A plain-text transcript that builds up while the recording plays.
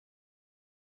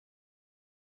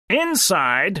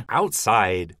inside,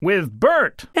 outside, with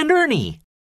Bert and Ernie.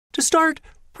 To start,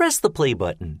 press the play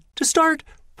button. To start,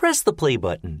 press the play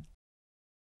button.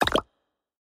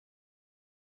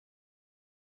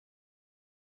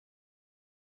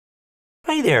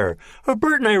 Hi there.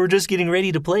 Bert and I were just getting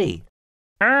ready to play.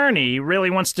 Ernie really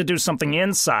wants to do something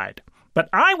inside, but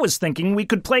I was thinking we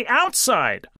could play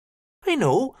outside. I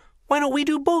know. Why don't we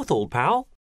do both, old pal?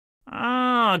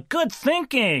 Ah, good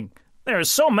thinking. There's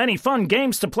so many fun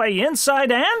games to play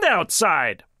inside and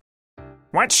outside.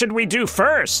 What should we do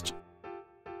first?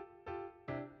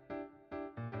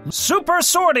 Super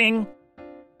sorting.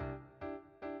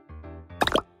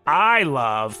 I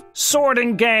love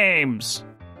sorting games.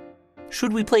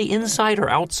 Should we play inside or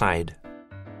outside?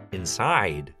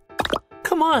 Inside.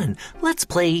 Come on, let's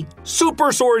play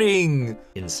super sorting.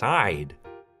 Inside.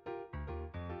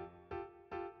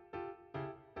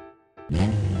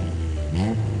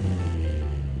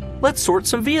 Let's sort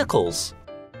some vehicles.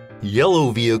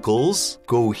 Yellow vehicles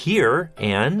go here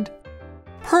and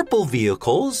purple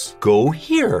vehicles go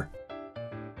here.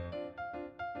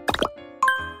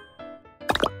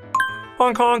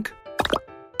 Honk honk.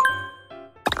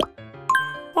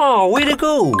 Oh, way to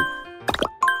go!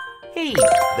 Hey,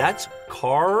 that's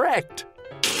correct.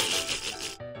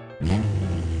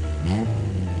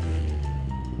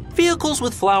 Vehicles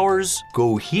with flowers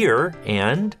go here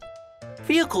and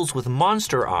vehicles with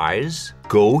monster eyes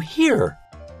go here.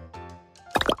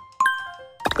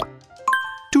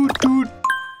 Toot toot.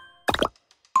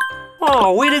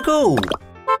 Oh, way to go!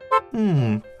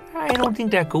 I don't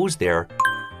think that goes there.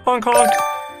 Honk honk.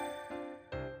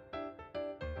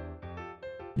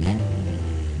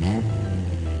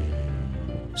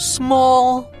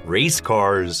 Small race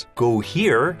cars go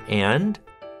here and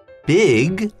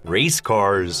big race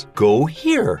cars go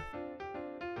here.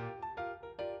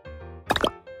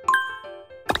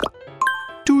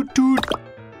 Toot toot.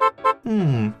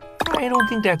 I don't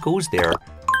think that goes there.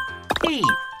 Hey,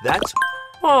 that's...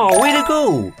 Oh, way to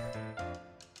go!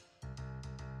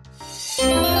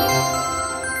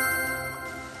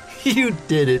 You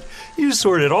did it. You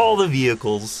sorted all the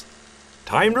vehicles.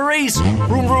 Time to race!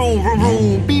 Vroom, vroom, vroom,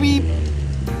 vroom, beep, beep!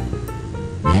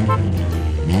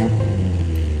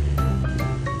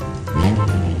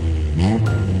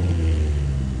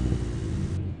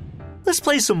 Let's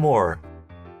play some more.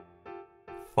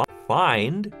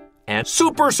 Find and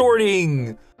super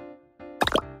sorting!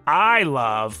 I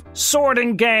love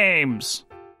sorting games.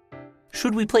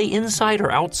 Should we play inside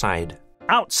or outside?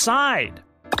 Outside.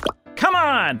 Come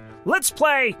on, let's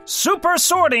play super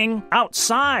sorting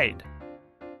outside.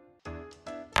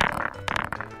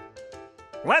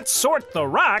 Let's sort the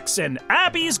rocks in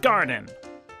Abby's garden.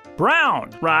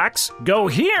 Brown rocks go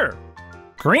here.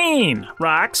 Green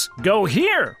rocks go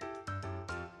here.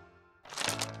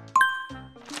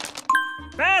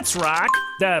 That's rock.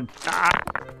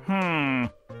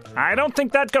 I don't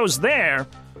think that goes there.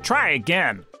 Try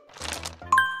again.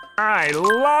 I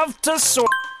love to sort.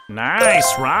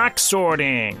 Nice rock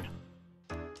sorting.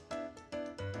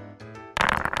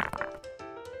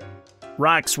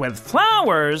 Rocks with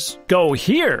flowers go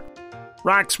here.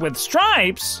 Rocks with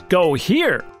stripes go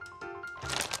here.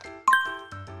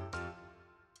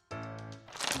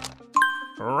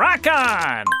 Rock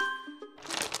on!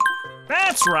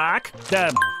 That's rock.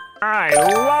 I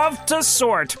love to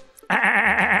sort.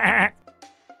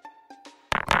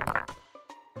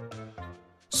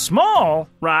 Small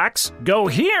rocks go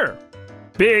here.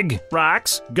 Big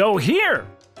rocks go here.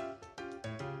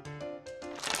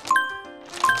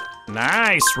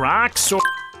 Nice rock sort.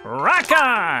 Rock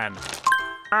on!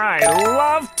 I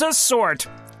love to sort.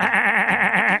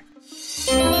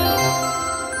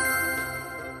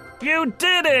 You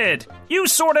did it! You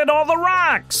sorted all the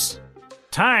rocks!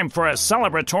 Time for a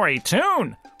celebratory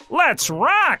tune. Let's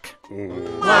rock!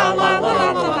 La la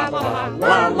la la la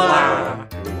la la.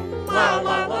 La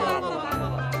la la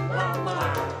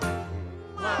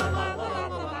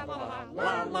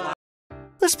la.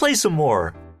 Let's play some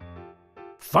more.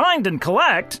 Find and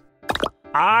collect.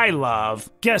 I love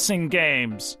guessing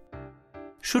games.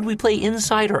 Should we play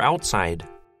inside or outside?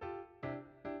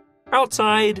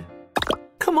 Outside.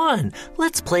 Come on,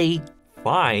 let's play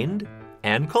find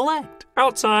and collect.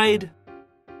 Outside.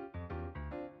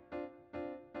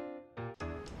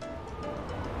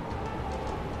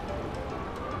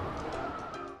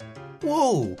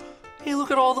 Whoa! Hey,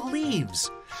 look at all the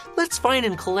leaves. Let's find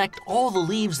and collect all the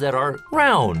leaves that are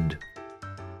round.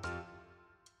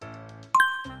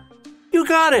 You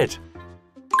got it!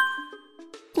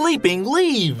 Leaping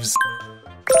leaves!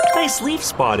 Nice leaf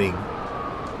spotting.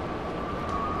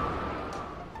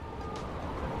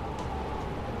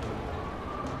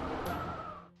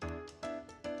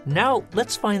 Now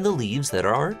let's find the leaves that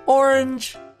are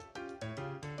orange.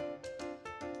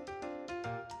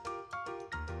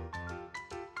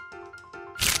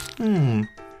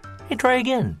 Hey, try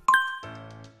again.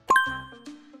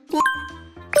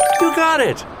 You got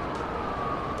it!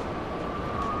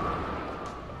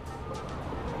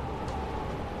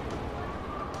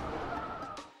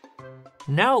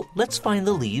 Now let's find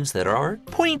the leaves that are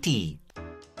pointy.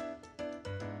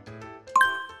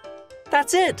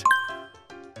 That's it!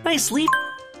 Nice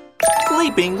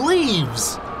leaping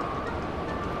leaves!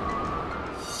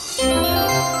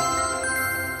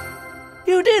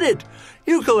 You did it!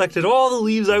 You collected all the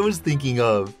leaves I was thinking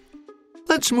of.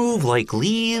 Let's move like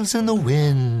leaves in the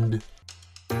wind.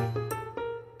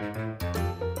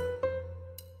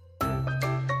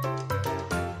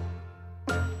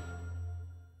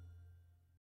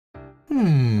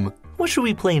 What should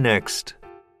we play next?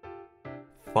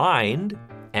 Find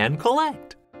and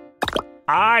collect.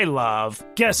 I love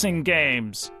guessing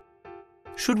games.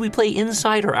 Should we play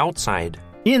inside or outside?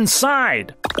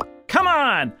 Inside. Come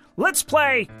on, let's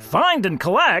play find and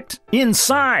collect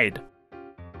inside.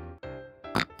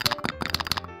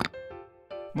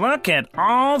 Look at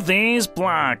all these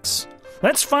blocks.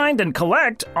 Let's find and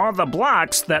collect all the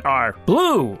blocks that are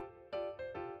blue.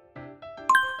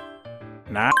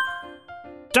 Now,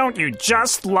 don't you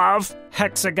just love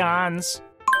hexagons?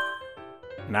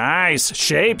 Nice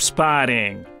shape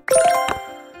spotting.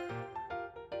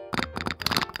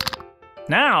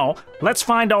 Now, let's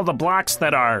find all the blocks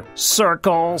that are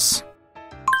circles.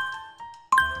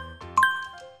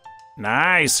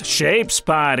 Nice shape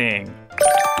spotting.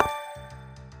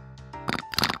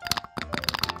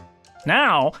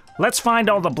 Now, let's find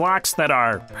all the blocks that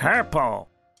are purple.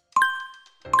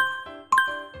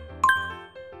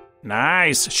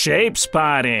 Nice shape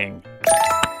spotting.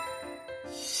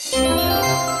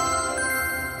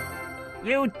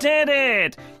 You did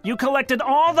it! You collected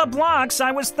all the blocks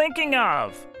I was thinking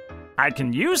of. I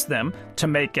can use them to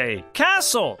make a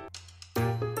castle.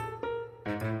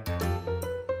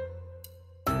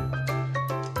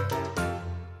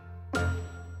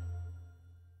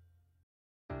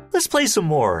 Let's play some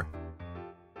more.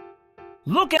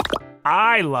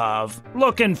 I love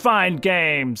look and find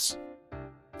games.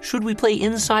 Should we play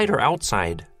inside or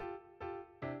outside?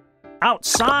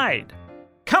 Outside.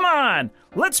 Come on,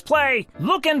 let's play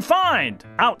look and find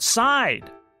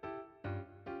outside.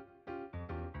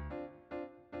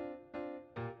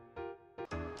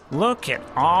 Look at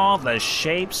all the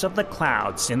shapes of the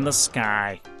clouds in the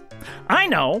sky. I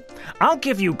know. I'll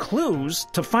give you clues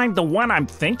to find the one I'm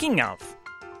thinking of.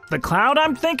 The cloud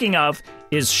I'm thinking of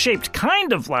is shaped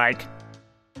kind of like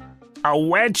a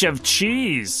wedge of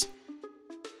cheese.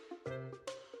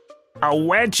 A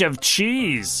wedge of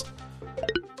cheese.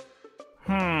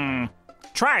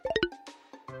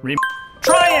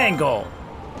 Triangle.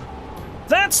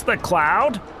 That's the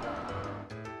cloud.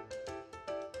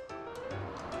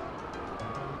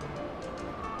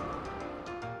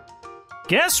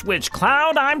 Guess which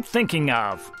cloud I'm thinking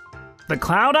of. The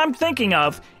cloud I'm thinking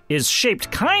of is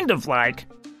shaped kind of like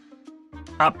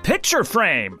a picture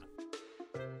frame.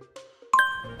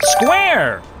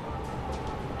 Square.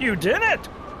 You did it.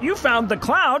 You found the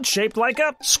cloud shaped like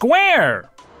a square.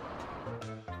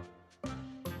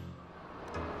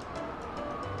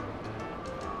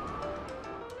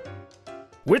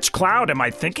 Which cloud am I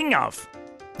thinking of?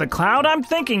 The cloud I'm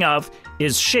thinking of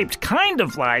is shaped kind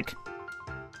of like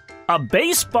a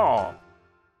baseball.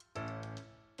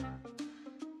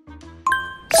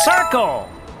 Circle.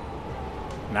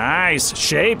 Nice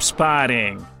shape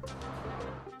spotting.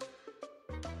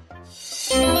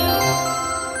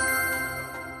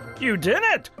 You did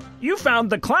it! You found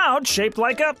the cloud shaped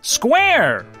like a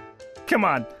square. Come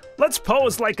on, let's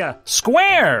pose like a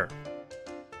square.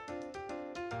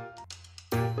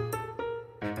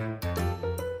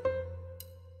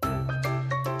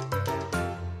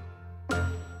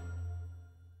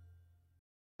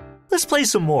 Let's play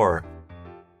some more.